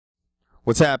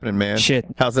what's happening, man? Shit.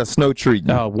 How's that snow treating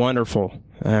you? Oh, wonderful.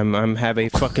 I'm have a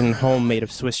fucking home made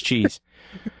of Swiss cheese.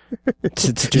 It's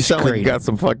just you sound great. like you got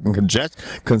some fucking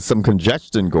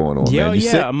congestion going on, man. You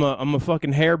sick? I'm a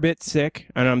fucking hair bit sick,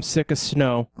 and I'm sick of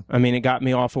snow. I mean, it got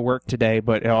me off of work today,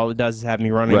 but all it does is have me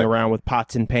running around with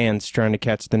pots and pans trying to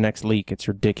catch the next leak. It's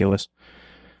ridiculous.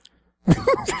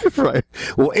 Right.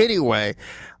 Well, anyway,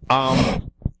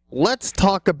 let's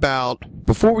talk about,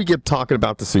 before we get talking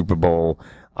about the Super Bowl,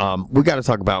 we got to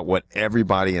talk about what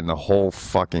everybody in the whole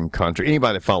fucking country,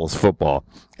 anybody that follows football,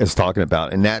 is talking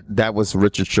about, and that was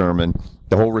Richard Sherman,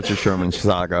 the whole Richard Sherman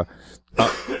saga.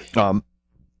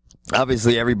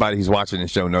 Obviously, everybody who's watching the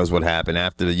show knows what happened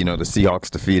after the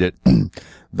Seahawks defeated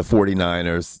the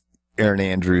 49ers. Erin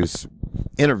Andrews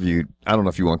interviewed. I don't know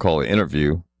if you want to call it an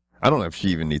interview. I don't know if she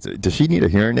even needs it. Does she need a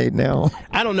hearing aid now?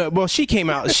 I don't know. Well, she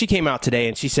came out today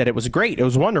and she said it was great. It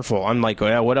was wonderful. I'm like,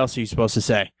 well, what else are you supposed to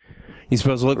say? You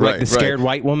supposed to look like the scared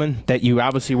white woman that you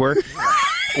obviously were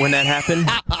when that happened?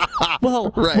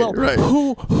 Well,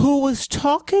 who was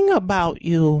talking about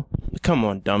you? Come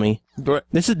on, dummy.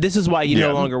 This is why you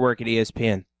no longer work at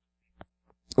ESPN.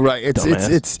 Right. It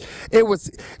was,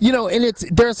 and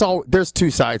there's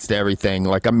two sides to everything.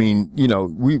 Like, I mean,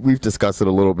 we've discussed it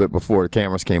a little bit before the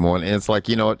cameras came on, and it's like,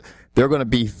 you know what, there are going to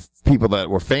be people that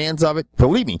were fans of it.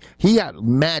 Believe me, he got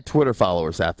mad Twitter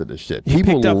followers after this shit.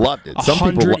 People loved it.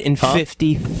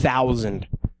 150,000.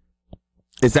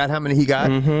 Is that how many he got?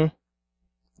 Mm-hmm.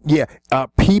 Yeah,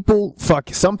 some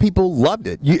people loved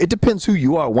it. It depends who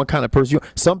you are, what kind of person you are.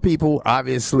 Some people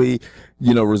obviously,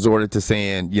 resorted to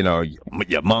saying, you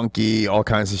monkey, all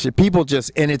kinds of shit. People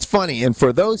just, and it's funny. And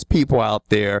for those people out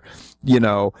there, when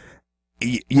you're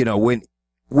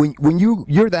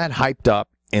that hyped up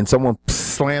and someone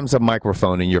slams a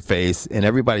microphone in your face and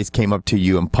everybody's came up to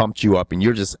you and pumped you up and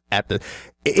you're just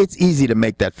it's easy to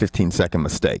make that 15-second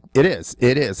mistake. It is.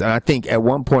 And I think at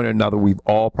one point or another, we've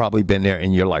all probably been there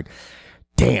and you're like,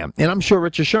 damn. And I'm sure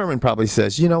Richard Sherman probably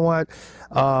says, you know what?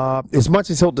 As much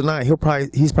as he'll deny,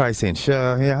 he's probably saying,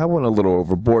 sure, yeah, I went a little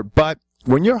overboard. But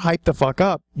when you're hyped the fuck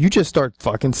up, you just start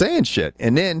fucking saying shit.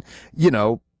 And then,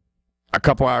 a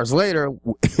couple hours later,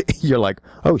 you're like,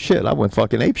 oh shit, I went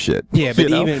fucking ape shit. Yeah,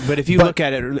 but if you look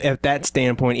at it at that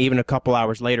standpoint, even a couple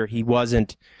hours later, he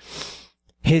wasn't,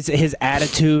 his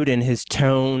attitude and his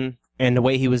tone and the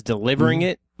way he was delivering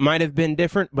it might have been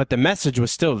different, but the message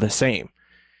was still the same.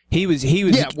 He was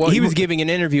giving an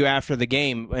interview after the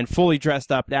game and fully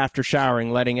dressed up after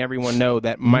showering, letting everyone know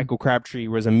that Michael Crabtree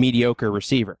was a mediocre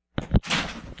receiver.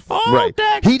 Oh, right.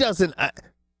 Dang. He doesn't.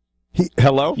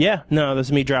 Hello? Yeah, no, this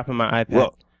is me dropping my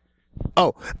iPad.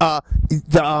 Well,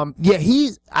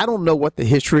 I don't know what the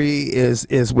history is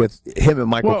with him and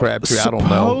Michael Crabtree. I don't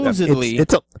know. Supposedly,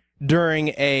 during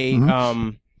a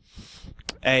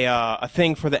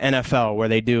thing for the NFL where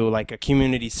they do like a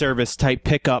community service type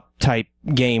pickup type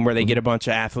game where they get a bunch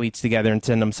of athletes together and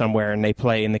send them somewhere and they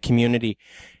play in the community.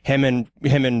 Him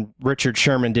and Richard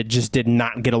Sherman did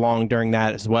not get along during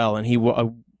that as well, and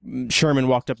Sherman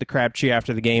walked up to Crabtree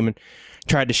after the game and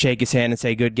tried to shake his hand and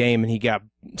say good game, and he got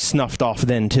snuffed off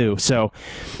then too. So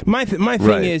my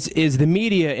thing is the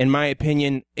media, in my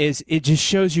opinion, it just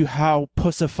shows you how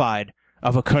pussified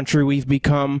of a country we've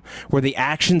become, where the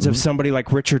actions of somebody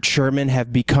like Richard Sherman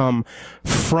have become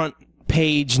front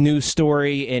page news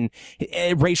story and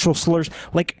racial slurs.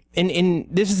 Like, and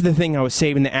this is the thing I was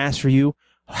saving to ask for you.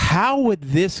 How would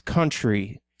this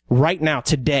country right now,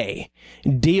 today,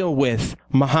 deal with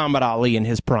Muhammad Ali in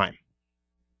his prime?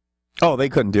 Oh, they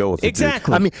couldn't deal with it.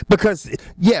 Exactly. Dude. I mean, because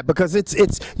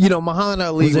it's Muhammad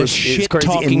Ali was a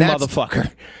shit-talking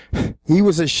motherfucker. He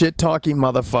was a shit-talking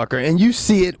motherfucker. And you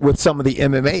see it with some of the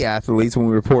MMA athletes when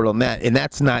we report on that, and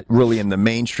that's not really in the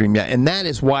mainstream yet. And that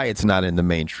is why it's not in the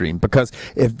mainstream, because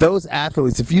if those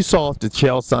athletes, if you saw the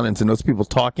Chael Sonnens and those people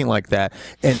talking like that,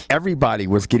 and everybody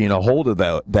was getting a hold of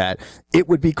that, it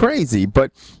would be crazy.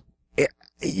 But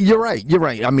you're right.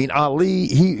 I mean, Ali,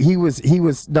 he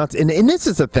was nuts. And this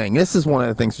is the thing. This is one of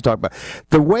the things we talk about.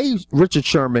 The way Richard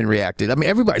Sherman reacted. I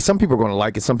mean, some people are going to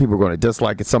like it. Some people are going to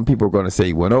dislike it. Some people are going to say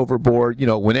he went overboard.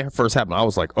 When it first happened, I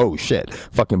was like, oh shit,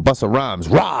 fucking Busta Rhymes,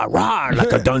 rah, rah,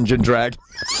 like a dungeon drag.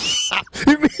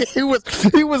 he looked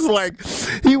like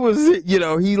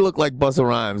Busta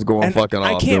Rhymes going fucking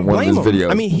off in one of his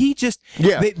videos. I mean,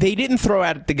 they didn't throw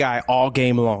at the guy all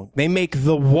game long. They make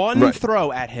the one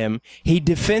throw at him. He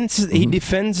defends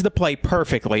the play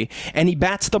perfectly, and he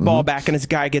bats the ball back, and his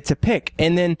guy gets a pick.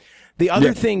 And then the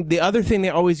other thing they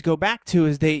always go back to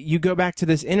is you go back to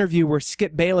this interview where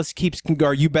Skip Bayless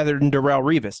are you better than Darrelle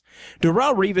Revis?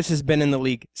 Darrelle Revis has been in the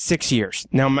league 6 years.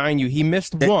 Now, mind you, he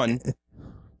missed one.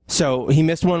 So he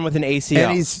missed one with an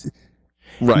ACL.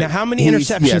 Right. Now, how many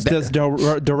interceptions does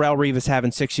Darrelle Revis have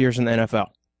in 6 years in the NFL?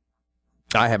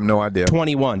 I have no idea.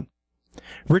 21.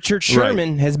 Richard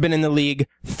Sherman has been in the league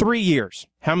 3 years.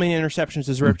 How many interceptions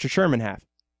does Richard Sherman have?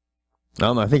 I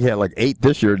don't know. I think he had like 8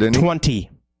 this year, didn't he? 20.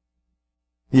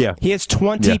 Yeah. He has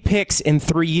 20 picks in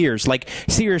 3 years. Like,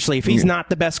 seriously, if he's not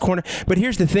the best corner. But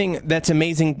here's the thing that's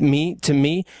amazing to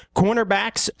me.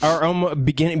 Cornerbacks are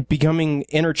becoming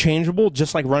interchangeable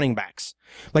just like running backs.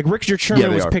 Like, Richard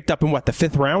Sherman was picked up in, what, the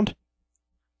 5th round?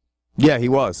 Yeah, he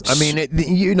was. I mean, and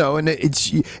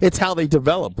it's how they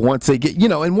develop once they get,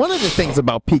 and one of the things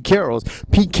about Pete Carroll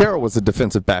was a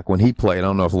defensive back when he played. I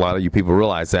don't know if a lot of you people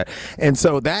realize that. And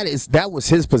so that was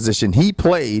his position. He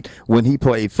played when he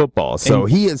played football. So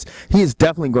he is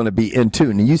definitely going to be in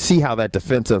tune. And you see how that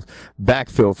defensive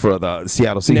backfield for the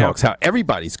Seattle Seahawks, how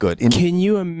everybody's good. Can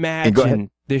you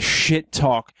imagine the shit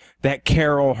talk that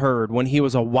Carroll heard when he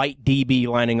was a white DB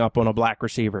lining up on a black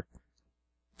receiver?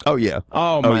 Oh yeah.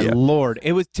 Oh my Lord!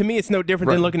 It was, to me, it's no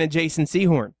different than looking at Jason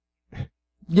Sehorn.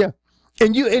 Yeah,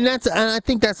 and I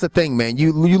think that's the thing, man.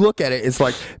 You look at it, it's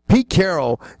like Pete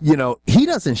Carroll. He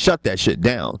doesn't shut that shit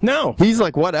down. No, he's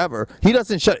like whatever. He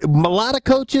doesn't shut. A lot of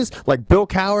coaches, like Bill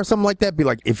Cowher or something like that, be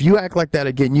like, if you act like that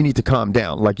again, you need to calm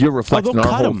down. Like you're reflecting our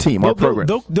whole team, our program.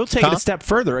 They'll take it a step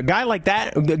further. A guy like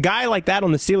that on the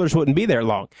Steelers wouldn't be there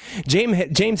long.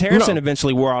 James Harrison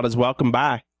eventually wore out his welcome.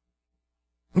 Bye.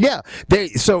 Yeah,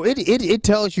 so it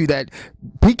tells you that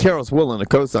Pete Carroll's willing to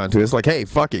co-sign to it. It's like, hey,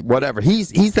 fuck it, whatever. He's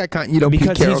that kind.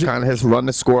 Pete Carroll kind of has run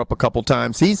the score up a couple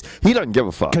times. He doesn't give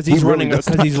a fuck because he's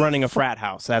running a frat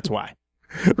house. That's why.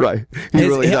 Right, he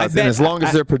really does. And as long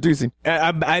as they're producing,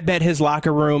 I bet his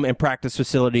locker room and practice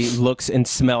facility looks and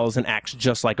smells and acts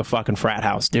just like a fucking frat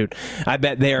house, dude. I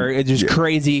bet they're just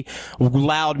crazy,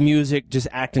 loud music, just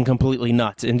acting completely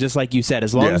nuts. And just like you said,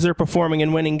 as long as they're performing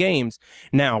and winning games.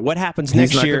 Now, what happens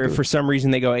next year if for some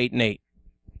reason they go 8-8?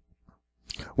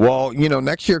 Well,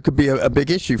 next year could be a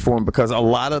big issue for them because a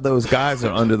lot of those guys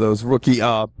are under those rookie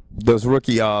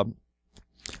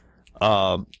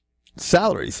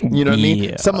salaries. You know what I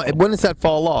mean? When does that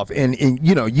fall off? And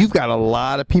you've got a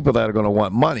lot of people that are going to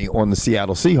want money on the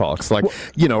Seattle Seahawks. Like,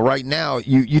 right now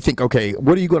you think, okay,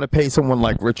 what are you going to pay someone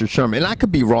like Richard Sherman? And I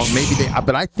could be wrong,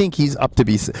 but I think he's up to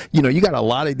be, you got a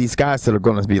lot of these guys that are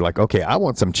going to be like, okay, I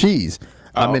want some cheese.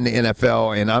 I'm in the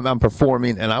NFL and I'm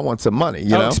performing and I want some money, you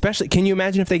know? Especially, can you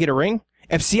imagine if they get a ring?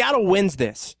 If Seattle wins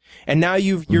this, and now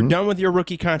you're done with your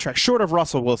rookie contract, short of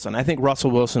Russell Wilson, I think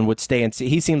Russell Wilson would stay and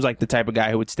he seems like the type of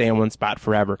guy who would stay in one spot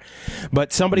forever.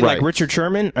 But somebody like Richard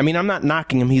Sherman, I mean, I'm not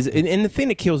knocking him. And the thing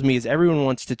that kills me is everyone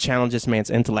wants to challenge this man's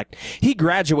intellect. He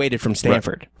graduated from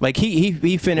Stanford. Like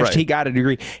he finished, he got a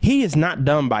degree. He is not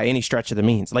dumb by any stretch of the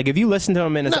means. Like if you listen to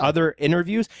him in his other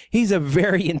interviews, he's a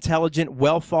very intelligent,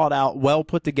 well thought out, well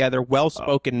put together, well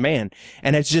spoken man.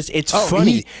 And it's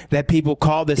funny that people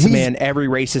call this man every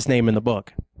racist name in the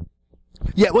book.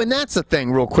 Yeah, well, and that's the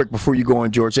thing, real quick, before you go on,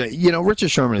 George.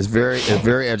 Richard Sherman is a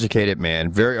very educated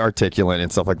man, very articulate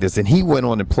and stuff like this. And he went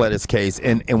on and pled his case.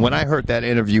 And when I heard that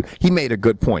interview, he made a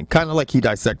good point, kind of like he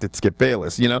dissected Skip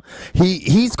Bayless.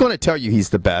 He's going to tell you he's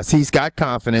the best. He's got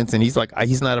confidence, and he's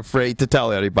not afraid to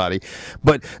tell everybody.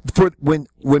 But when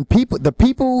the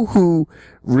people who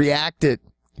reacted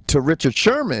to Richard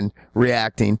Sherman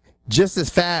reacting just as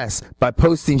fast by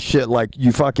posting shit like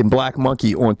you fucking black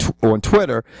monkey on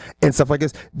Twitter and stuff like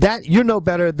this, that you're no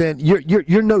better than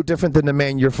you're no different than the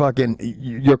man you're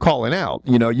calling out.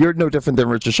 You're no different than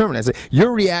Richard Sherman. I say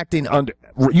you're reacting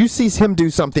you see him do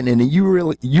something and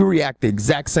you react the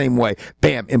exact same way,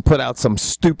 bam, and put out some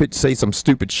stupid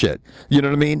shit. You know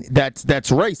what I mean? That's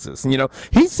racist.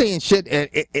 He's saying shit, and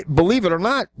believe it or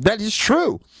not, that is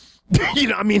true.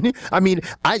 I'm not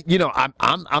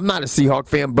a Seahawk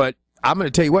fan, but I'm going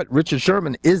to tell you what, Richard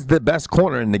Sherman is the best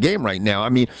corner in the game right now. I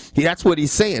mean, that's what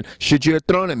he's saying. Should you have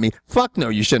thrown at me? Fuck no,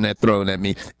 you shouldn't have thrown at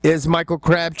me. Is Michael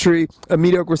Crabtree a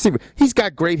mediocre receiver? He's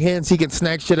got great hands. He can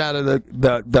snag shit out of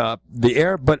the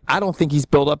air, but I don't think he's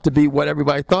built up to be what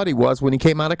everybody thought he was when he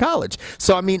came out of college.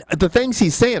 So, I mean, the things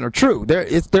he's saying are true.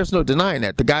 There's no denying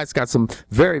that. The guy's got some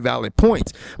very valid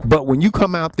points. But when you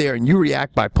come out there and you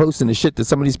react by posting the shit that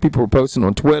some of these people were posting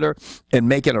on Twitter and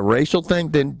making a racial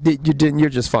thing, then you're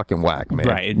just fucking whack, man.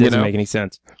 Right, it doesn't make any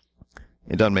sense.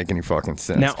 It doesn't make any fucking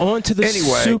sense. Now on to the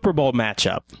Super Bowl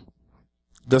matchup.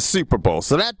 The Super Bowl.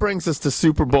 So that brings us to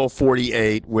Super Bowl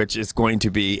 48, which is going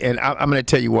to be, and I'm going to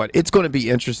tell you what, it's going to be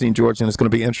interesting, George, and it's going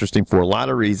to be interesting for a lot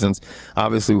of reasons.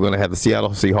 Obviously, we're going to have the Seattle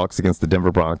Seahawks against the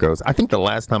Denver Broncos. I think the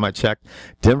last time I checked,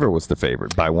 Denver was the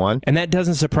favorite by 1. And that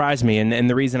doesn't surprise me, and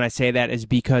the reason I say that is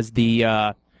because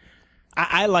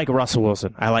I like Russell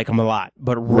Wilson. I like him a lot.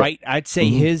 But I'd say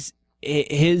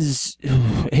his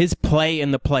play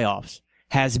in the playoffs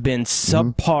has been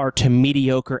subpar to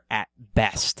mediocre at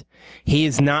best. He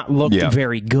has not looked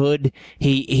very good.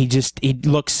 He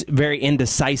looks very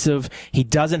indecisive. He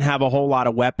doesn't have a whole lot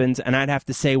of weapons. And I'd have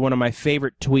to say one of my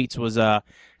favorite tweets was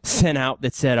sent out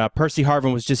that said Percy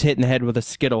Harvin was just hit in the head with a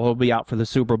Skittle. He'll be out for the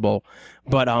Super Bowl.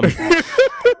 But right,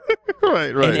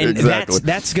 and exactly.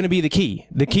 That's going to be the key.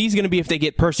 The key is going to be if they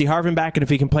get Percy Harvin back and if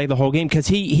he can play the whole game, because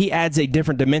he adds a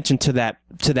different dimension to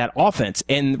that offense.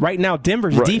 And right now,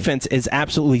 Denver's defense is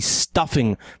absolutely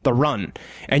stuffing the run,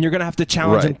 and you're going to have to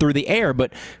challenge him through the air.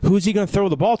 But who's he going to throw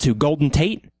the ball to? Golden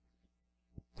Tate.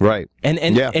 Right. And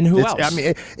who else? I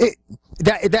mean,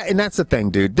 and that's the thing,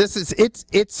 dude.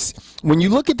 It's when you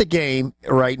look at the game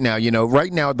right now,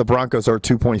 right now the Broncos are a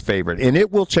 2-point favorite, and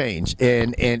it will change.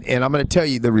 And I'm going to tell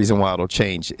you the reason why it'll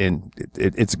change, and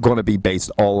it's going to be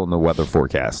based all on the weather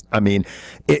forecast. I mean,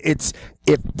 it's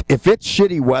if it's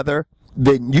shitty weather,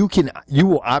 then you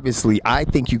will obviously, I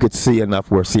think you could see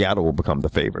enough where Seattle will become the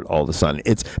favorite all of a sudden.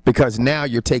 It's because now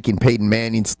you're taking Peyton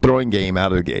Manning's throwing game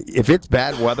out of the game. If it's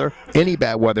bad weather, any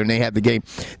bad weather, and they have the game,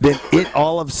 then it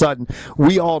all of a sudden,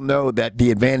 we all know that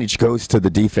the advantage goes to the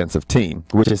defensive team,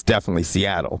 which is definitely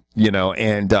Seattle,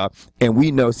 and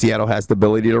we know Seattle has the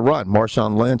ability to run.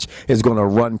 Marshawn Lynch is going to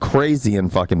run crazy in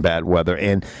fucking bad weather,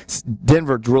 and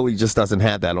Denver really just doesn't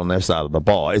have that on their side of the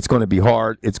ball. It's going to be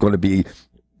hard.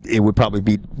 It would probably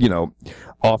be,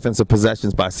 offensive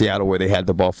possessions by Seattle where they had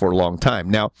the ball for a long time.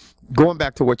 Now, going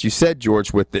back to what you said,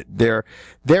 George, with it, there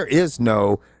is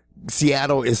no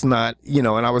Seattle is not, and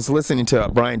I was listening to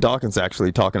Brian Dawkins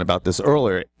actually talking about this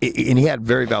earlier, and he had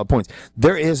very valid points.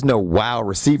 There is no wow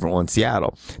receiver on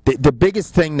Seattle. The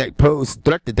biggest thing that posed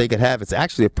threat that they could have is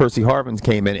actually if Percy Harvin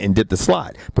came in and did the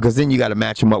slide, because then you got to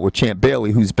match him up with Champ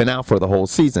Bailey, who's been out for the whole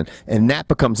season, and that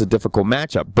becomes a difficult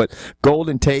matchup. But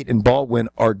Golden Tate and Baldwin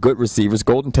are good receivers.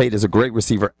 Golden Tate is a great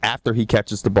receiver after he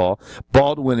catches the ball.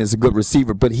 Baldwin is a good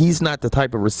receiver, but he's not the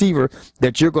type of receiver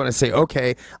that you're going to say,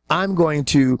 okay, I'm going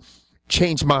to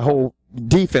change my whole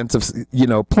defensive,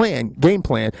 game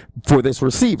plan for this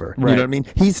receiver. Right. You know what I mean?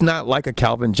 He's not like a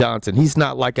Calvin Johnson. He's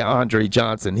not like an Andre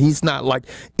Johnson. He's not like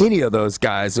any of those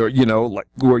guys, or like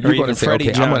where you're going to say, Freddie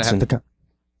okay, Johnson. I'm going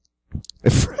to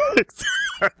have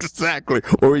to. Exactly,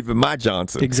 or even my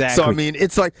Johnson. Exactly. So I mean,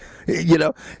 it's like,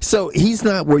 so he's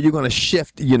not where you're going to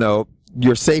shift,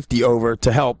 your safety over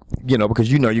to help, because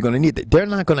you're going to need it. They're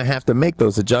not going to have to make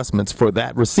those adjustments for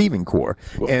that receiving core.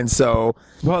 And so,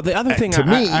 well, the other thing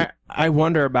I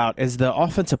wonder about is the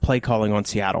offensive play calling on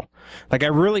Seattle. Like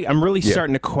I'm really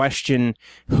starting to question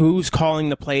who's calling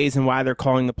the plays and why they're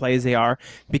calling the plays they are,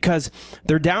 because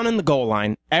they're down in the goal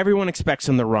line. Everyone expects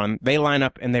them to run. They line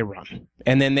up and they run.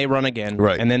 And then they run again.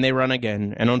 Right. And then they run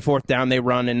again. And on fourth down, they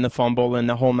run in the fumble and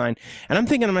the whole nine. And I'm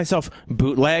thinking to myself,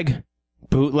 bootleg.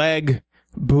 You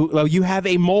have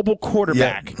a mobile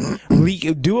quarterback.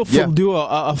 Yeah. Do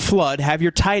a flood. Have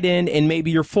your tight end and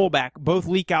maybe your fullback both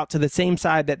leak out to the same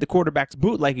side that the quarterback's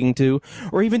bootlegging to,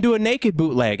 or even do a naked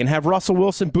bootleg and have Russell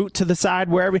Wilson boot to the side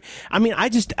wherever. I mean,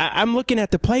 I'm looking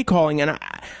at the play calling, and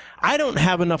I don't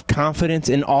have enough confidence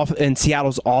in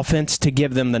Seattle's offense to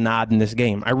give them the nod in this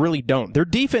game. I really don't. Their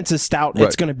defense is stout. Right.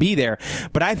 It's going to be there.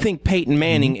 But I think Peyton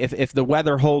Manning, if the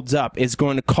weather holds up, is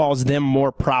going to cause them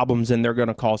more problems than they're going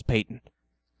to cause Peyton.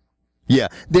 Yeah,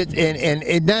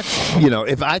 and that's,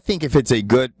 if it's a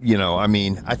good,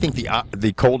 I think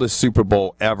the coldest Super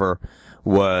Bowl ever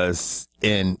was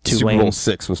in Tulane. Super Bowl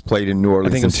VI was played in New Orleans.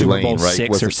 I think it was Tulane, Super Bowl right?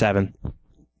 6 or 7.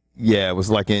 Yeah, it was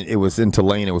it was in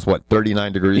Tulane. It was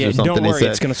 39 degrees or something. Don't worry, they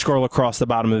said. It's going to scroll across the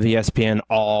bottom of ESPN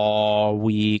all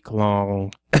week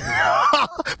long.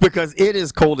 Because it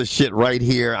is cold as shit right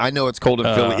here. I know it's cold in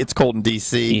Philly. It's cold in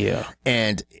D.C. Yeah.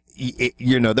 And,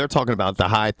 they're talking about the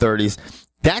high 30s.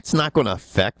 That's not going to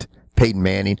affect Peyton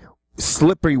Manning.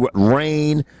 Slippery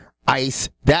rain, ice,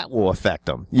 that will affect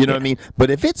them. You know what I mean? But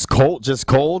if it's cold,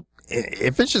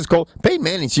 if it's just cold, Peyton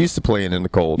Manning's used to playing in the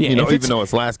cold. Even though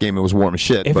his last game it was warm as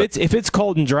shit. If it's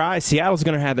cold and dry, Seattle's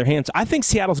going to have their hands. I think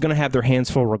Seattle's going to have their hands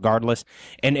full regardless.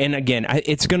 And again,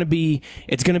 it's going to be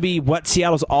what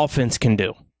Seattle's offense can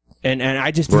do. And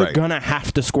they're going to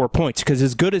have to score points, because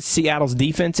as good as Seattle's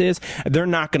defense is, they're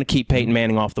not going to keep Peyton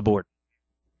Manning off the board.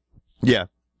 Yeah,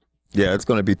 it's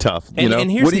going to be tough.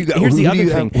 And here's the other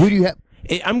thing. Who do you have?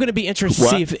 I'm going to be interested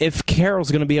to see if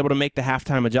Carroll's going to be able to make the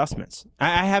halftime adjustments.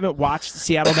 I haven't watched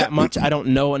Seattle that much. I don't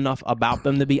know enough about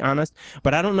them, to be honest,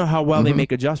 but I don't know how well they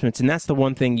make adjustments. And that's the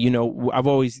one thing, I've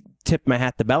always tipped my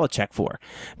hat to Belichick for.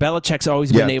 Belichick's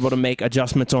always been able to make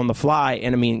adjustments on the fly.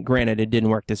 And I mean, granted, it didn't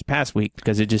work this past week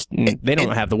because they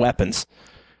don't have the weapons.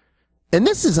 And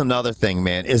this is another thing,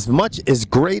 man. As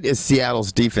great as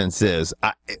Seattle's defense is,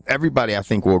 everybody I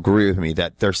think will agree with me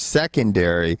that their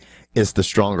secondary is the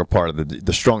stronger part of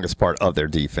the strongest part of their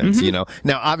defense. Mm-hmm. You know,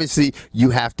 now obviously you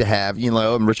have to have, you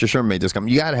know, and Richard Sherman made this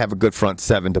comment. You got to have a good front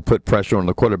seven to put pressure on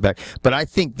the quarterback. But I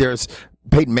think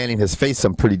Peyton Manning has faced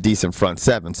some pretty decent front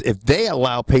sevens. If they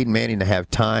allow Peyton Manning to have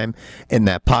time in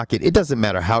that pocket, it doesn't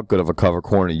matter how good of a cover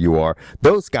corner you are.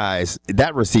 Those guys,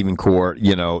 that receiving core,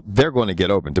 you know, they're going to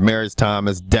get open. Demaryius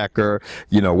Thomas, Decker,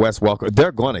 you know, Wes Welker,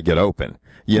 they're going to get open.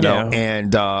 You know,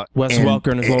 and Wes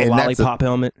Welker in his little lollipop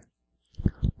helmet.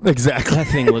 Exactly. That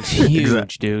thing looks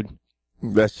huge, dude.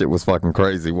 That shit was fucking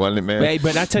crazy, wasn't it, man? Hey,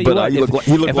 but I tell you what,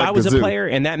 if I was a player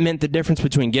and that meant the difference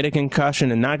between getting a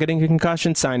concussion and not getting a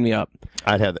concussion, sign me up.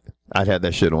 I'd have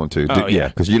that shit on too. Oh, yeah,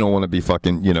 because you don't want to be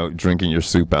fucking, you know, drinking your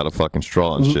soup out of fucking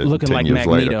straw and shit. Looking 10 like years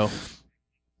Magneto. Later.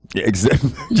 Yeah,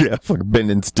 exactly. Yeah, fucking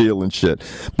bending steel and shit.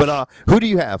 But who do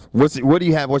you have? What do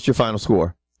you have? What's your final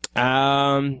score?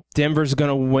 Denver's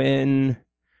gonna win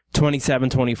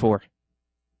 27-24.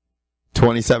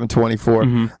 27-24.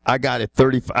 Mm-hmm. I got it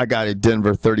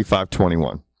Denver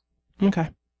 35-21. Okay.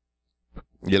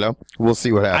 You know, we'll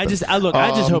see what happens.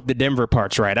 I just hope the Denver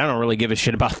part's right. I don't really give a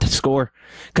shit about the score,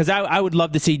 because I would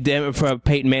love to see for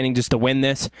Peyton Manning just to win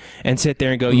this and sit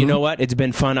there and go, you know what, it's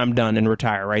been fun, I'm done, and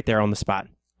retire right there on the spot.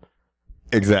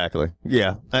 Exactly.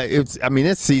 Yeah.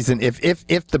 This season,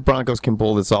 if the Broncos can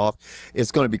pull this off,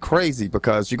 it's going to be crazy,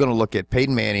 because you're going to look at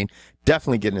Peyton Manning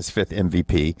definitely getting his 5th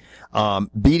MVP,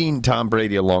 beating Tom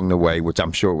Brady along the way, which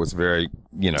I'm sure was very,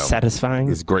 you know, satisfying.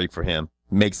 Is great for him.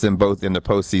 Makes them both in the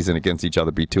postseason against each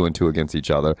other, be 2-2 against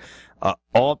each other,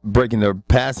 all breaking their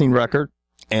passing record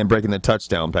and breaking the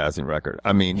touchdown passing record.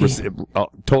 I mean,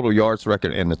 total yards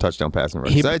record and the touchdown passing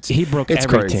record. He broke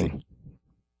everything. Crazy.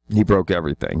 He broke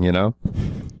everything, you know?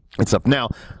 It's up. Now,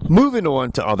 moving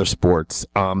on to other sports.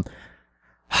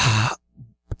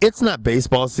 It's not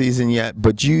baseball season yet,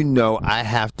 but you know I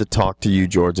have to talk to you,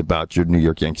 George, about your New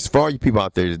York Yankees. For all you people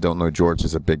out there that don't know, George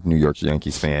is a big New York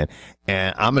Yankees fan.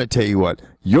 And I'm going to tell you what,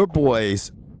 your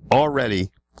boys already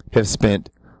have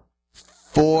spent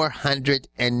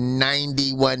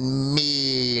 $491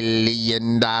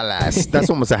 million. That's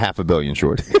almost $500 million,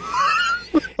 short.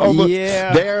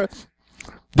 Yeah.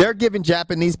 They're giving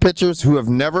Japanese pitchers who have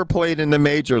never played in the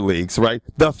major leagues, right,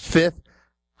 the 5th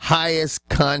highest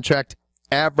contract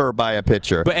ever by a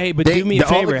pitcher. But hey, do me a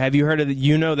favor. Have you heard of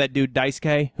that dude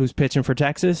Daisuke who's pitching for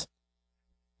Texas?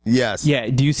 Yes. Yeah.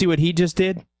 Do you see what he just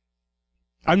did?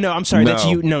 No, I'm sorry. No. That's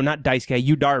you. No, not Daisuke.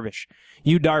 You Darvish.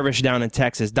 You Darvish down in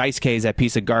Texas. Daisuke is that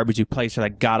piece of garbage who plays for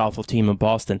that god awful team in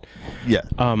Boston. Yeah.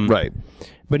 Right.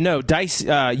 But no,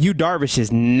 you Darvish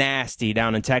is nasty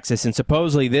down in Texas, and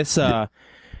supposedly this.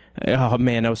 Oh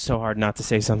man, that was so hard not to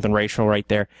say something racial right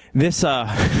there. This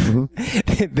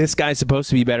this guy's supposed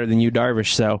to be better than you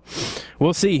Darvish, so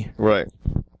we'll see. Right.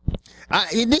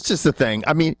 It's just the thing.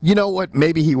 I mean, you know what?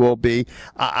 Maybe he will be.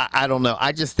 I don't know.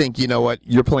 I just think, you know what?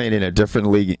 You're playing in a different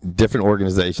league, different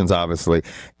organizations, obviously.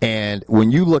 And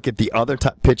when you look at the other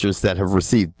top pitchers that have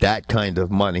received that kind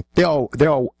of money,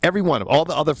 every one of all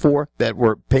the other 4 that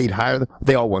were paid higher,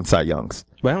 they all won Cy Youngs.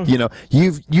 Well, you know,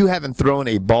 you haven't thrown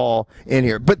a ball in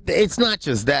here, but it's not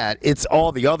just that; it's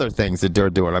all the other things that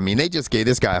they're doing. I mean, they just gave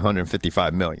this guy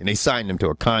 $155 million. They signed him to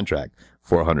a contract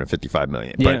for $155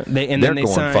 million. Yeah, but they're going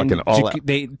fucking all out.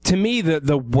 To me,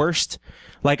 the worst.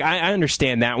 Like I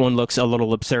understand that one looks a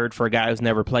little absurd for a guy who's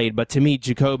never played, but to me,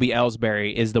 Jacoby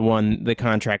Ellsbury is the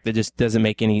contract that just doesn't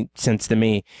make any sense to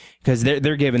me, because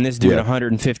they're giving this dude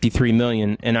 $153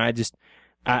 million, and I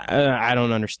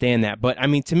don't understand that. But I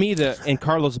mean, to me, and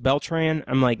Carlos Beltran,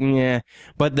 I'm like, yeah.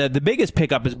 But the biggest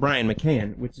pickup is Brian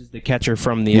McCann, which is the catcher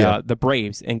from the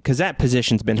Braves, and because that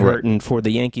position's been hurting for the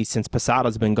Yankees since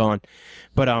Posada's been gone.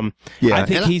 But I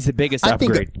think he's the biggest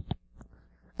upgrade.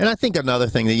 And I think another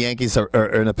thing, the Yankees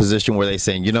are in a position where they're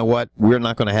saying, you know what, we're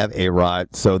not going to have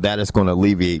A-Rod, so that is going to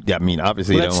alleviate. I mean,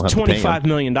 obviously, they don't have to pay him. $25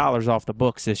 million off the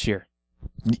books this year.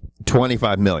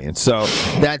 $25 million. So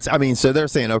so they're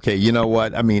saying, okay, you know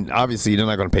what? I mean, obviously they're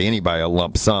not going to pay anybody a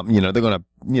lump sum. You know, they're going to,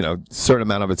 certain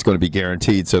amount of it's going to be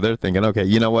guaranteed. So they're thinking, okay,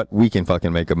 you know what? We can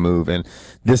fucking make a move. And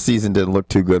this season didn't look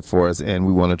too good for us, and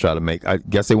we want to try to I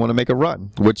guess they want to make a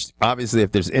run, which obviously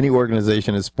if there's any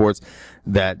organization in sports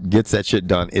that gets that shit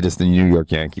done, it is the New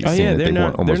York Yankees. Oh yeah, they're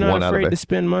not afraid to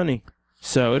spend money.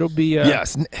 So it'll be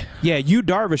yes, yeah. You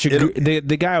Darvish,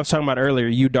 the guy I was talking about earlier,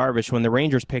 you Darvish. When the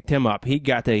Rangers picked him up, he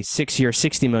got a 6-year,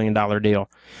 $60 million deal,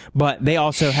 but they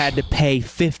also had to pay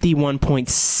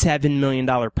 $51.7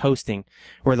 million posting,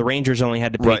 where the Rangers only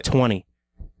had to pay $20.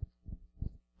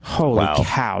 Holy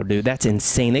cow, dude. That's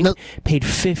insane. They paid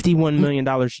 $51 million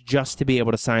just to be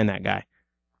able to sign that guy.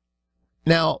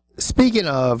 Now, speaking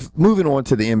of, moving on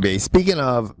to the NBA, speaking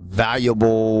of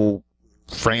valuable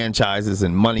franchises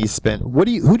and money spent, who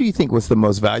do you think was the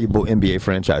most valuable NBA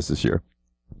franchise this year?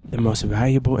 The most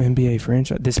valuable NBA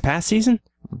franchise? This past season?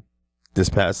 This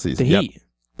past season, The Heat.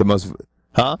 The most,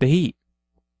 huh? The Heat.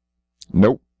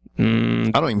 Nope.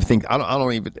 I don't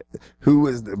even, who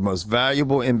is the most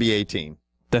valuable NBA team?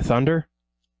 The Thunder?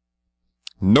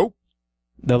 Nope.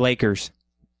 The Lakers?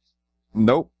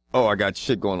 Nope. Oh, I got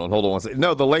shit going on. Hold on one second.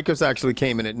 No, the Lakers actually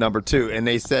came in at number 2, and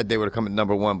they said they would have come at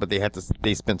number 1, but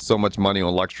they spent so much money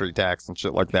on luxury tax and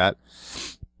shit like that.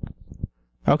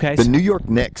 Okay. The New York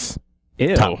Knicks.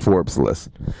 Ew. Top Forbes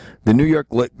list. The New York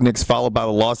Knicks, followed by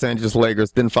the Los Angeles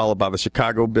Lakers, then followed by the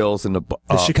Chicago Bills and the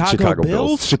Chicago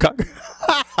Bills. Chicago.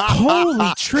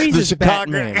 Holy trees,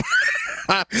 Batman.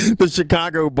 The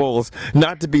Chicago Bulls,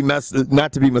 not to be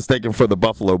mistaken for the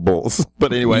Buffalo Bulls,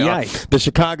 but anyway, the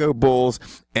Chicago Bulls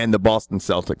and the Boston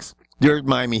Celtics. Your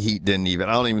Miami Heat didn't even.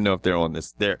 I don't even know if they're on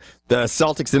this. They're the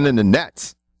Celtics and then the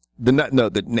Nets. The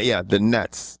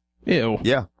Nets. Ew.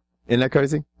 Yeah, isn't that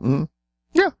crazy? Mm-hmm.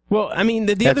 Yeah. Well, I mean,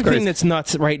 the other thing that's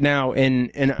nuts right now, and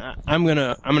I'm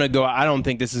gonna go. I don't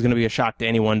think this is gonna be a shock to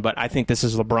anyone, but I think this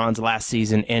is LeBron's last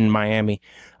season in Miami.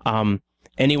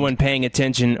 Anyone paying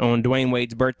attention, on Dwayne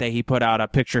Wade's birthday, he put out a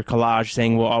picture collage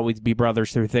saying we'll always be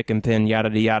brothers through thick and thin, yada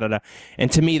yada. And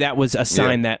to me, that was a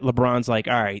sign that LeBron's like,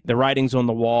 all right, the writing's on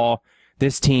the wall.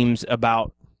 This team's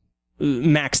about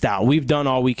maxed out. We've done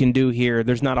all we can do here.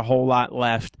 There's not a whole lot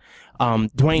left.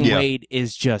 Dwayne Wade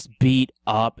is just beat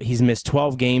up. He's missed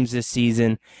 12 games this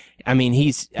season. I mean,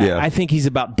 I think he's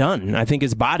about done. I think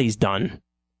his body's done.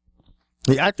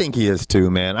 Yeah, I think he is too,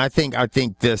 man. I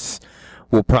think this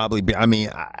will probably be, I mean,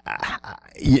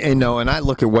 and I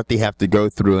look at what they have to go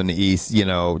through in the East,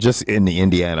 just in the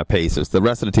Indiana Pacers. The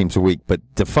rest of the teams are weak, but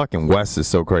the fucking West is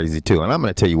so crazy too. And I'm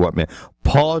going to tell you what, man,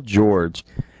 Paul George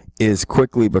is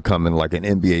quickly becoming like an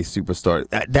NBA superstar.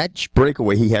 That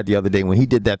breakaway he had the other day when he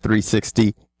did that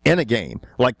 360 in a game,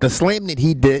 like the slam that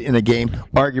he did in a game,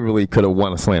 arguably could have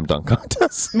won a slam dunk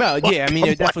contest. Well, yeah, I mean,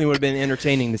 it definitely would have been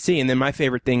entertaining to see. And then my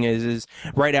favorite thing is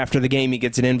right after the game, he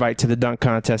gets an invite to the dunk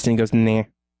contest and he goes, nah.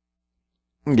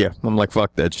 Yeah, I'm like,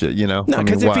 fuck that shit, No,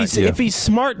 because if he's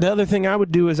smart, the other thing I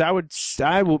would do is I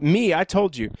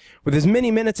told you, with as many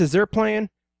minutes as they're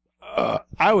playing,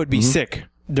 I would be sick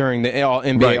during the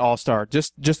NBA All-Star,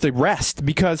 just the rest,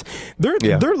 because they're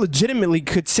legitimately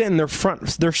could send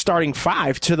their starting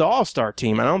 5 to the All-Star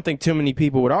team. I don't think too many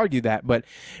people would argue that, but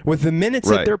with the minutes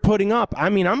that they're putting up, I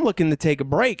mean, I'm looking to take a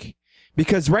break.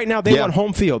 Because right now they want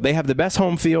home field. They have the best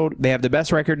home field. They have the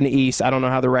best record in the East. I don't know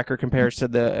how the record compares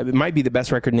to it might be the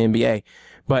best record in the NBA.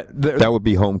 But that would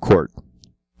be home court.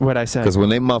 What I said. Because when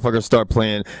they motherfuckers start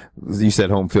playing, you said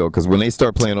home field, because when they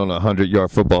start playing on a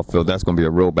 100-yard football field, that's going to be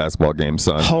a real basketball game,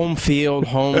 son. Home field,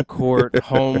 home court,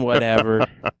 home whatever.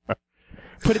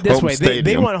 Put it this way,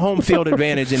 they want home field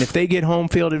advantage, and if they get home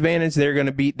field advantage, they're going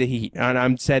to beat the Heat. And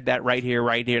I'm said that right here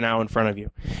now in front of you.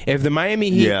 If the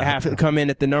Miami Heat have to come in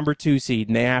at the number 2 seed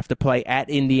and they have to play at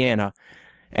Indiana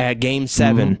at Game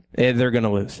 7, they're going to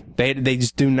lose. They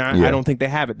just do not. I don't think they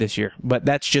have it this year. But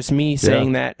that's just me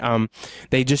saying that.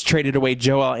 They just traded away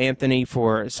Joel Anthony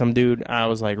for some dude. I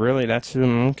was like, really? That's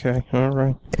okay. All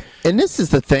right. And this is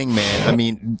the thing, man. I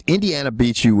mean, Indiana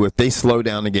beats you if they slow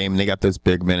down the game and they got those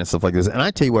big men and stuff like this. And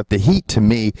I tell you what, the Heat to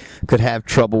me could have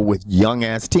trouble with young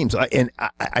ass teams.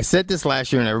 I said this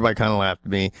last year and everybody kind of laughed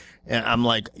at me. And I'm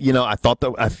like, I thought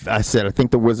I said I think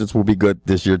the Wizards will be good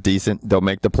this year, decent. They'll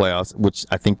make the playoffs, which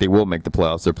I think they will make the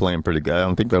playoffs. They're playing pretty good. I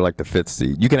don't think they're like the 5th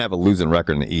seed. You can have a losing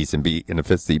record in the East and be in the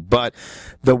 5th seed. But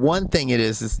the one thing it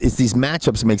is these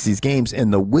matchups makes these games.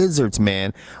 And the Wizards,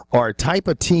 man, are a type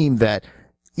of team that,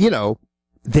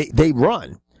 they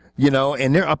run.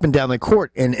 And they're up and down the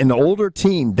court. And an older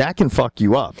team, that can fuck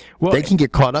you up. Well, they can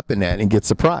get caught up in that and get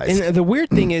surprised. And the weird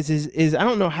thing is I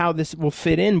don't know how this will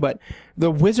fit in, but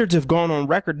the Wizards have gone on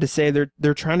record to say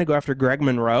they're trying to go after Greg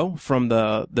Monroe from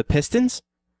the Pistons.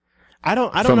 I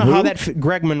don't know how that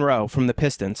Greg Monroe from the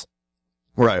Pistons.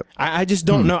 Right. I just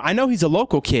don't know. I know he's a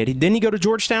local kid. Didn't he go to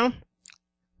Georgetown?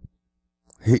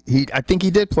 I think he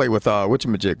did play with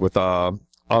whatchamajig with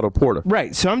Otto Porter.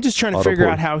 Right. So I'm just trying to figure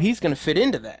out how he's going to fit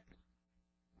into that.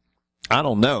 I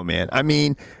don't know, man. I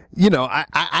mean,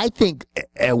 I think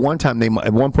at one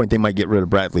point they might get rid of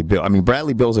Bradley Beal. I mean,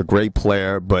 Bradley Beal's a great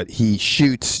player, but he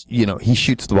shoots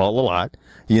the ball a lot,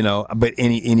 but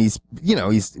he's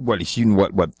shooting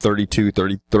what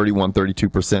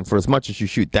 32% for as much as you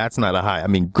shoot. That's not a high. I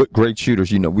mean, great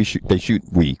shooters, they shoot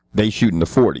in the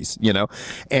 40s,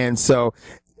 and so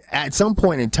at some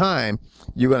point in time,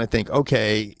 you're going to think,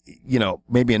 okay, you know,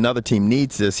 maybe another team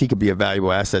needs this. He could be a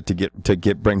valuable asset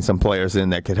to bring some players in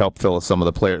that could help fill some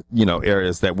of the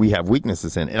areas that we have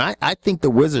weaknesses in. And I think the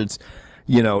Wizards,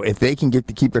 you know, if they can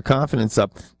keep their confidence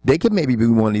up, they could maybe be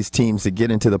one of these teams that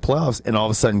get into the playoffs and all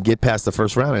of a sudden get past the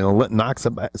first round and knock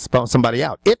somebody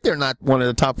out if they're not one of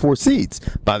the top 4 seeds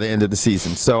by the end of the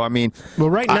season. So I mean, well,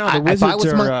 right now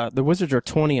the Wizards are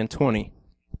 20-20.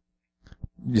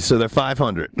 So they're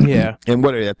 500. Yeah. And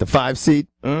what are they at, the 5 seed?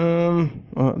 Well,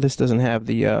 this doesn't have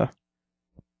the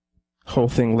whole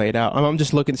thing laid out. I'm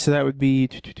just looking. So that would be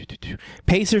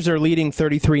Pacers are leading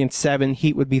 33-7.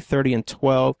 Heat would be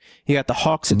 30-12. You got the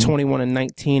Hawks at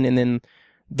 21-19, and then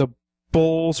the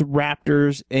Bulls,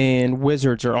 Raptors, and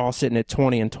Wizards are all sitting at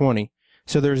 20-20.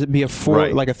 So there'd be a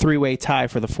 3-way tie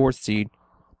for the 4th seed.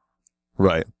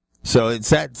 Right. So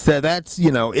it's that. So that's,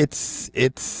 you know, it's.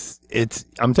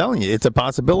 I'm telling you, it's a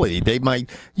possibility. They might,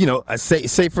 you know,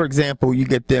 say for example, you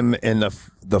get them in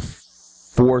the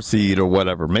 4 seed or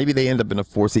whatever. Maybe they end up in a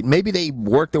 4 seed. Maybe they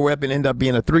work their way up and end up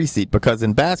being a 3 seed, because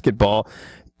in basketball,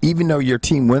 even though your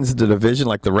team wins the division,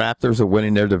 like the Raptors are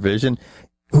winning their division,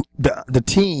 the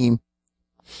team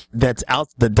that's out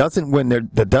that isn't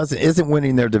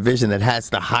winning their division, that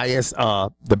has the highest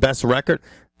the best record,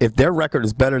 if their record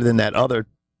is better than that other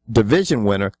division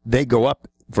winner, they go up.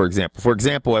 For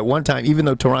example, at one time, even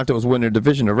though Toronto was winning their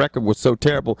division, the record was so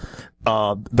terrible,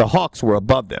 the Hawks were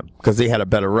above them because they had a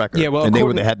better record. Yeah, well, and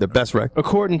they had the best record.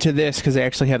 According to this, because they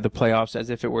actually have the playoffs as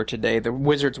if it were today, the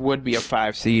Wizards would be a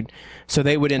 5 seed, so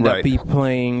they would end up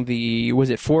playing was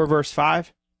it 4 versus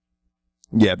 5?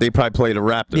 Yeah, they probably play the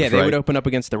Raptors. Yeah, they would open up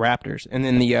against the Raptors, and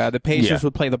then the Pacers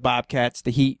would play the Bobcats.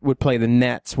 The Heat would play the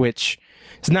Nets, which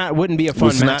wouldn't be a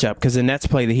fun matchup because the Nets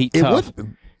play the Heat tough.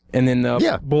 And then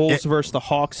the Bulls versus the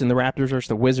Hawks and the Raptors versus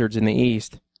the Wizards in the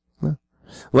East.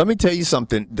 Let me tell you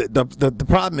something. The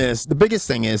problem is, the biggest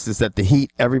thing is that the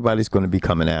Heat, everybody's going to be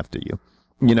coming after you.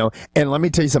 You know, and let me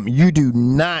tell you something. You do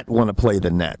not want to play the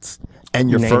Nets. And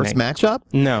your first matchup?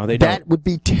 No, they don't. That would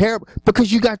be terrible,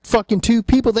 because you got fucking 2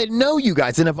 people that know you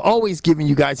guys and have always given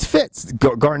you guys fits,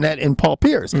 Garnett and Paul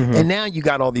Pierce. And now you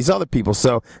got all these other people.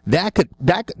 So that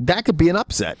could be an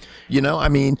upset. You know, I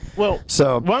mean, why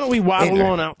don't we waddle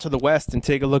on out to the West and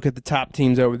take a look at the top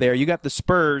teams over there? You got the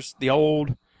Spurs, the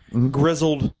old,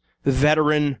 grizzled,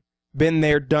 veteran, been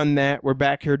there, done that. We're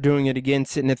back here doing it again,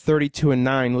 sitting at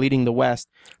 32-9, leading the West.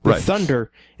 The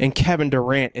Thunder and Kevin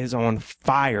Durant is on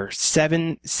fire.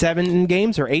 7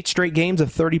 games or 8 straight games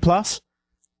of 30+.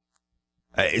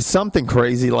 It's something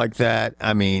crazy like that.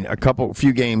 I mean, a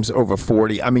few games over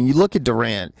 40. I mean, you look at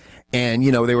Durant, and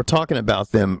you know they were talking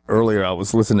about them earlier. I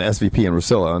was listening to SVP and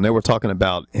Russillo, and they were talking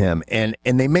about him, and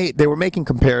they were making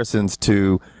comparisons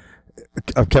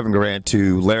of Kevin Durant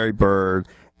to Larry Bird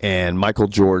and Michael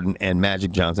Jordan and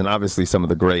Magic Johnson, obviously some of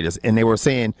the greatest. And they were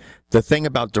saying the thing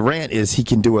about Durant is he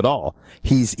can do it all.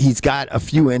 He's got a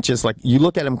few inches, like you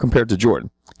look at him compared to Jordan.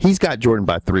 He's got Jordan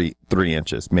by 3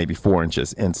 inches, maybe 4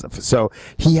 inches and stuff. So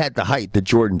he had the height that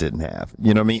Jordan didn't have.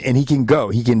 You know what I mean? And he can go,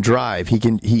 he can drive, he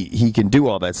can do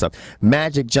all that stuff.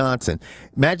 Magic Johnson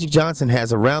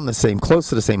has around close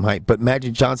to the same height, but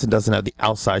Magic Johnson doesn't have the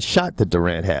outside shot that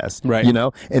Durant has. Right. You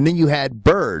know? And then you had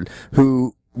Bird,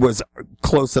 who was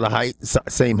close to the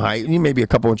same height, maybe a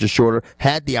couple inches shorter,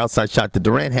 had the outside shot that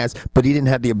Durant has, but he didn't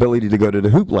have the ability to go to the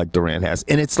hoop like Durant has.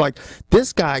 And it's like,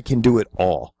 this guy can do it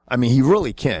all. I mean, he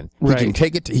really can. He can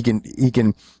take it. He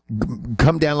can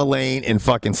come down the lane and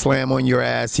fucking slam on your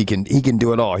ass. He can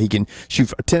do it all. He can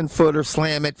shoot a 10-footer,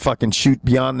 slam it, fucking shoot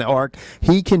beyond the arc.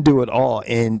 He can do it all.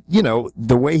 And you know,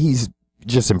 the way he's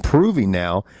just improving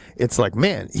now, it's like,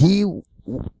 man, he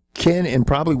can and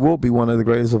probably will be one of the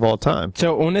greatest of all time.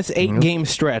 So on this 8-game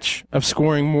stretch of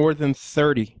scoring more than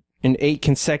 30 in 8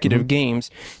 consecutive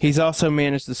games, he's also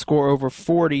managed to score over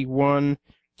 41,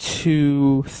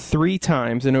 2, 3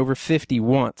 times and over 50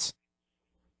 once.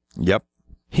 Yep.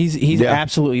 He's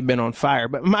absolutely been on fire.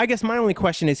 But I guess my only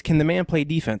question is, can the man play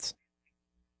defense?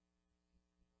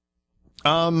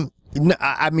 No,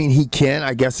 I mean, he can,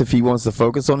 I guess, if he wants to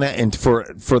focus on that. And for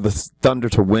the Thunder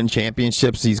to win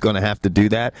championships, he's going to have to do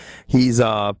that. He's,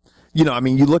 you know, I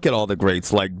mean, you look at all the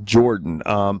greats like Jordan.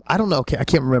 I don't know. I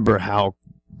can't remember how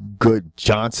good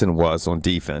Johnson was on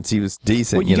defense. He was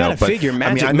decent. Well, you got to figure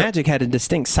Magic. Magic had a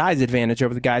distinct size advantage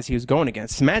over the guys he was going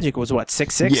against. Magic was what,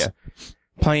 6'6"? Yeah.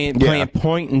 Playing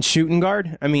point and shooting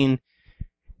guard. I mean,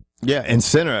 yeah, and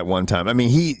center at one time. I mean,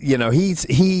 I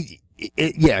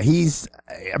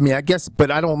mean, I guess, but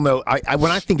I don't know.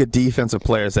 When I think of defensive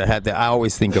players that had that, I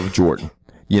always think of Jordan.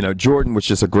 You know, Jordan was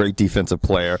just a great defensive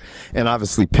player, and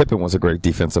obviously Pippen was a great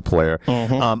defensive player.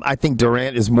 I think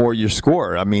Durant is more your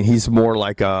scorer. I mean, he's more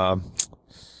like a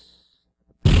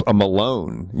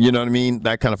Malone, you know what I mean?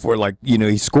 That kind of forward, like, you know,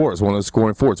 he scores, one of those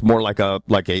scoring forwards, more like a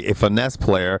finesse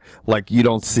player, like you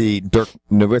don't see Dirk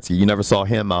Nowitzki. You never saw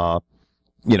him,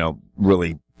 you know,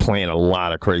 really playing a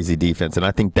lot of crazy defense, and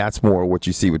I think that's more what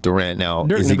you see with Durant now.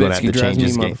 Dirk is he going to have to drives change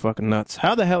his me game? Motherfucking nuts.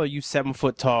 How the hell are you 7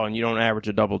 foot tall and you don't average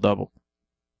a double-double?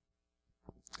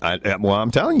 Well,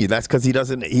 I'm telling you, that's because he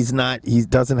doesn't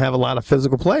have a lot of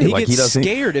physical play. He gets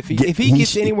scared if he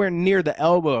gets anywhere near the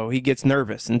elbow. He gets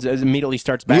nervous and immediately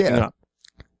starts backing up.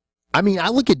 I mean, I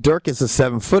look at Dirk as a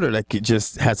 7-footer that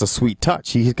just has a sweet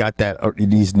touch. He's got that.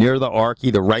 He's near the arc,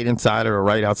 either right inside or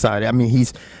right outside. I mean,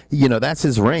 he's, you know, that's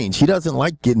his range. He doesn't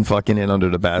like getting fucking in under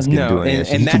the basket and doing it.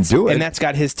 He can do it. And that's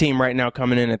got his team right now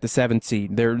coming in at the 7th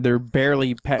seed. They're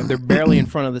barely in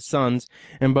front of the Suns,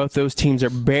 and both those teams are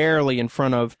barely in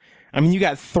front of. I mean, you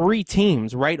got 3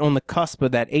 teams right on the cusp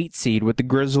of that 8th seed with the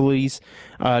Grizzlies,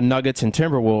 Nuggets, and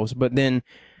Timberwolves. But then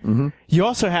you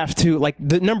also have to, like,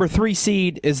 the number 3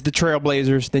 seed is the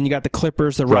Trailblazers. Then you got the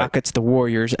Clippers, the Rockets, the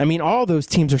Warriors. I mean, all those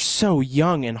teams are so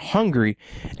young and hungry.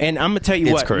 And I'm going to tell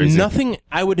you what, crazy.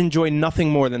 I would enjoy nothing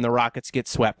more than the Rockets get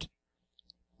swept.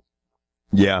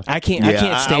 Yeah. I can't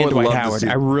stand Dwight Howard.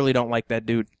 I really don't like that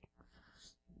dude.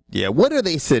 Yeah. What are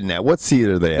they sitting at? What seed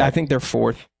are they at? I think they're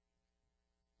 4th.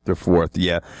 They're 4th,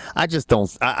 yeah. I just don't.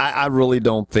 I really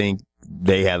don't think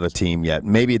they have a team yet.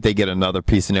 Maybe if they get another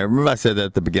piece in there. Remember I said that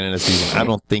at the beginning of the season. I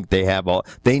don't think they have all.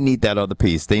 They need that other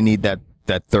piece. They need that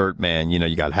third man. You know,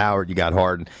 you got Howard, you got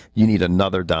Harden. You need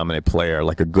another dominant player,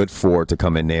 like a good forward to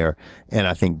come in there. And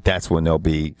I think that's when they'll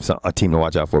be a team to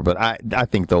watch out for. But I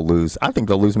think they'll lose. I think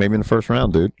they'll lose maybe in the first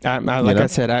round, dude. I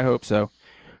said, I hope so.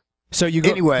 So you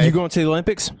going to the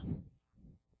Olympics?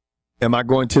 Am I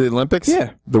going to the Olympics?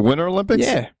 Yeah. The Winter Olympics?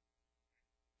 Yeah.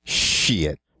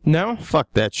 Shit. No? Fuck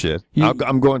that shit.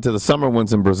 I'm going to the summer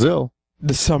ones in Brazil.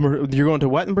 You're going to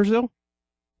what in Brazil?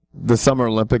 The Summer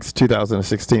Olympics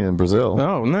 2016 in Brazil.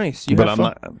 Oh, nice. I'm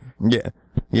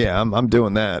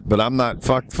doing that. But I'm not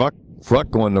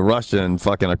fuck going to Russia and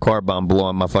fucking a car bomb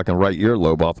blowing my fucking right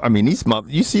earlobe off. I mean,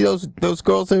 you see those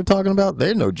girls they're talking about?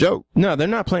 They're no joke. No, they're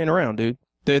not playing around, dude.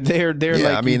 They're yeah,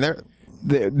 like, I mean,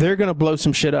 they're going to blow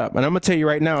some shit up. And I'm going to tell you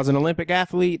right now, as an Olympic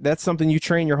athlete, that's something you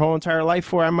train your whole entire life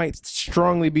for. I might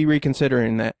strongly be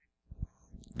reconsidering that.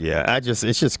 Yeah,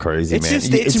 it's just crazy, man.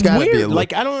 It's weird.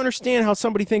 Like, I don't understand how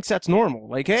somebody thinks that's normal.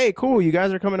 Like, hey, cool, you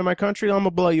guys are coming to my country, I'm going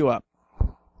to blow you up.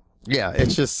 Yeah,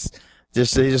 it's just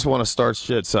they just want to start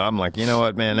shit. So I'm like, you know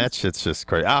what, man, that shit's just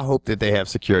crazy. I hope that they have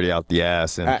security out the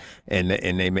ass and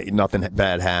they make nothing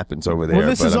bad happens over there. Well,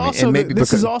 this is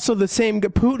also the same.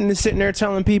 Putin is sitting there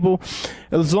telling people,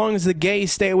 as long as the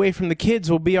gays stay away from the kids,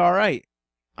 we'll be all right.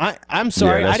 I'm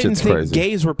sorry, I didn't think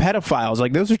gays were pedophiles.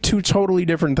 Like, those are 2 totally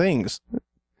different things.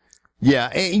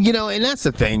 Yeah, and, you know, and that's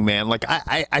the thing, man. Like,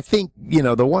 I think, you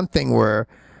know, the one thing where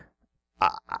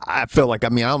I feel like, I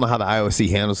mean, I don't know how the IOC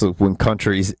handles it when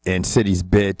countries and cities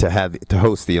bid to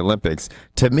host the Olympics.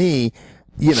 To me,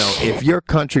 you know, if your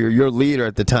country or your leader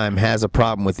at the time has a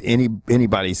problem with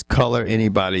anybody's color,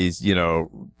 anybody's, you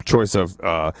know, choice of,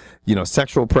 you know,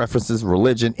 sexual preferences,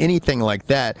 religion, anything like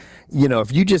that, you know,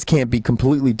 if you just can't be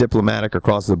completely diplomatic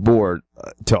across the board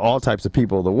to all types of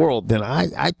people of the world, then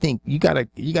I think you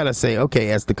gotta say,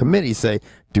 okay, as the committee say,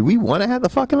 do we want to have the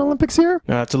fucking Olympics here?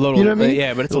 It's a little, you know what I mean?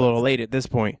 Yeah, but it's a little late at this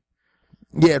point.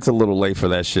 Yeah, it's a little late for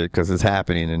that shit because it's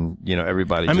happening, and you know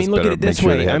everybody. I mean, look at it this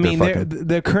way. I mean,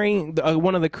 the crane,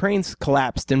 one of the cranes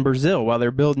collapsed in Brazil while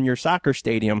they're building your soccer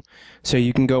stadium, so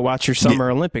you can go watch your Summer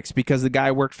Olympics because the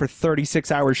guy worked for 36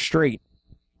 hours straight.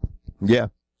 Yeah,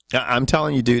 I'm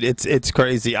telling you, dude, it's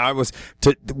crazy.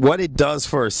 What it does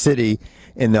for a city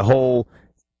and the whole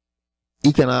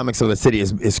economics of the city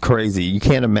is crazy. You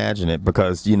can't imagine it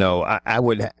because, you know, I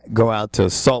would go out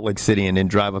to Salt Lake City and then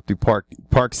drive up to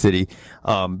Park City.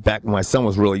 Back when my son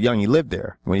was really young, he lived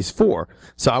there when he's 4.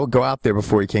 So I would go out there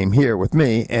before he came here with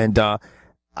me. And,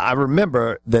 I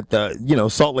remember that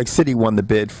Salt Lake City won the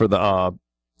bid for the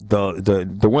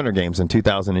Winter Games in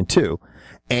 2002.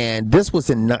 And this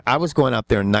was I was going out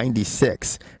there in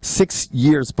 96, 6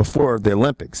 years before the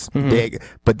Olympics. Mm-hmm.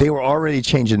 But they were already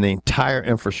changing the entire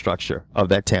infrastructure of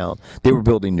that town. They were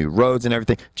building new roads and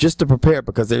everything just to prepare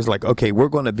because there's like, okay, we're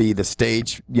going to be the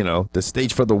stage, you know, the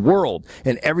stage for the world.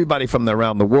 And everybody from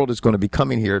around the world is going to be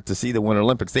coming here to see the Winter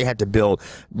Olympics. They had to build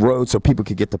roads so people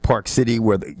could get to Park City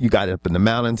where you got up in the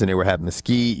mountains and they were having the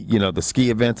ski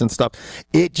events and stuff.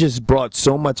 It just brought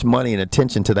so much money and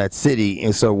attention to that city.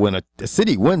 And so when a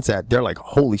city wins that, they're like,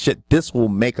 holy shit, this will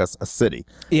make us a city.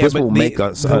 Yeah, this will make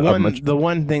us the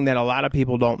one thing that a lot of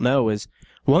people don't know is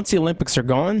once the Olympics are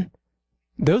gone,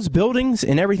 those buildings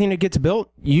and everything that gets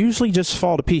built usually just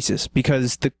fall to pieces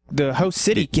because the host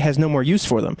city has no more use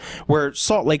for them. Where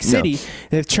Salt Lake City,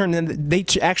 they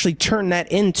actually turned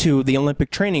that into the Olympic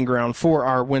training ground for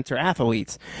our winter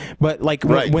athletes. But like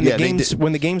when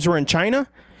the games were in China,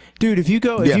 dude, if you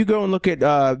go and look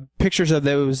at pictures of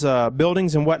those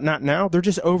buildings and whatnot now, they're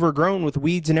just overgrown with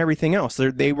weeds and everything else.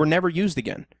 They were never used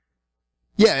again.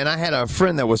 Yeah, and I had a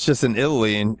friend that was just in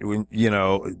Italy, and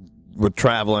were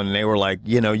traveling, and they were like,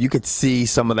 you could see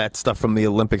some of that stuff from the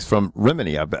Olympics from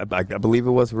Rimini. I believe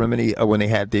it was Rimini when they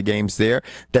had the games there.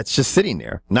 That's just sitting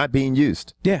there, not being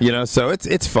used. Yeah. So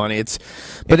it's funny.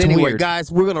 But anyway, weird.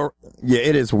 guys,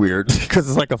 it is weird because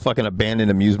it's like a fucking abandoned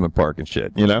amusement park and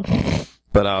shit.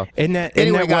 But isn't that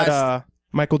guys, what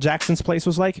Michael Jackson's place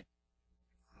was like?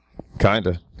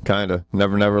 Kinda.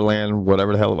 Never Land,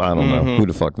 whatever the hell. I don't know. Who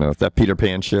the fuck knows? That Peter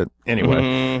Pan shit.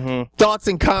 Anyway, thoughts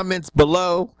and comments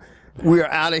below. We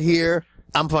are out of here.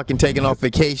 I'm fucking taking off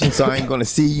vacation, so I ain't gonna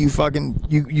see you fucking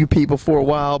you people for a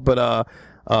while. But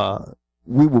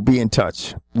we will be in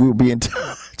touch. We will be in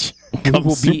touch.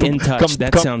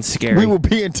 That sounds scary. We will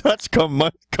be in touch come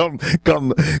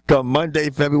Monday,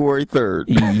 February 3rd.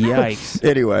 Yikes.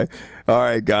 Anyway, all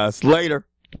right, guys. Later.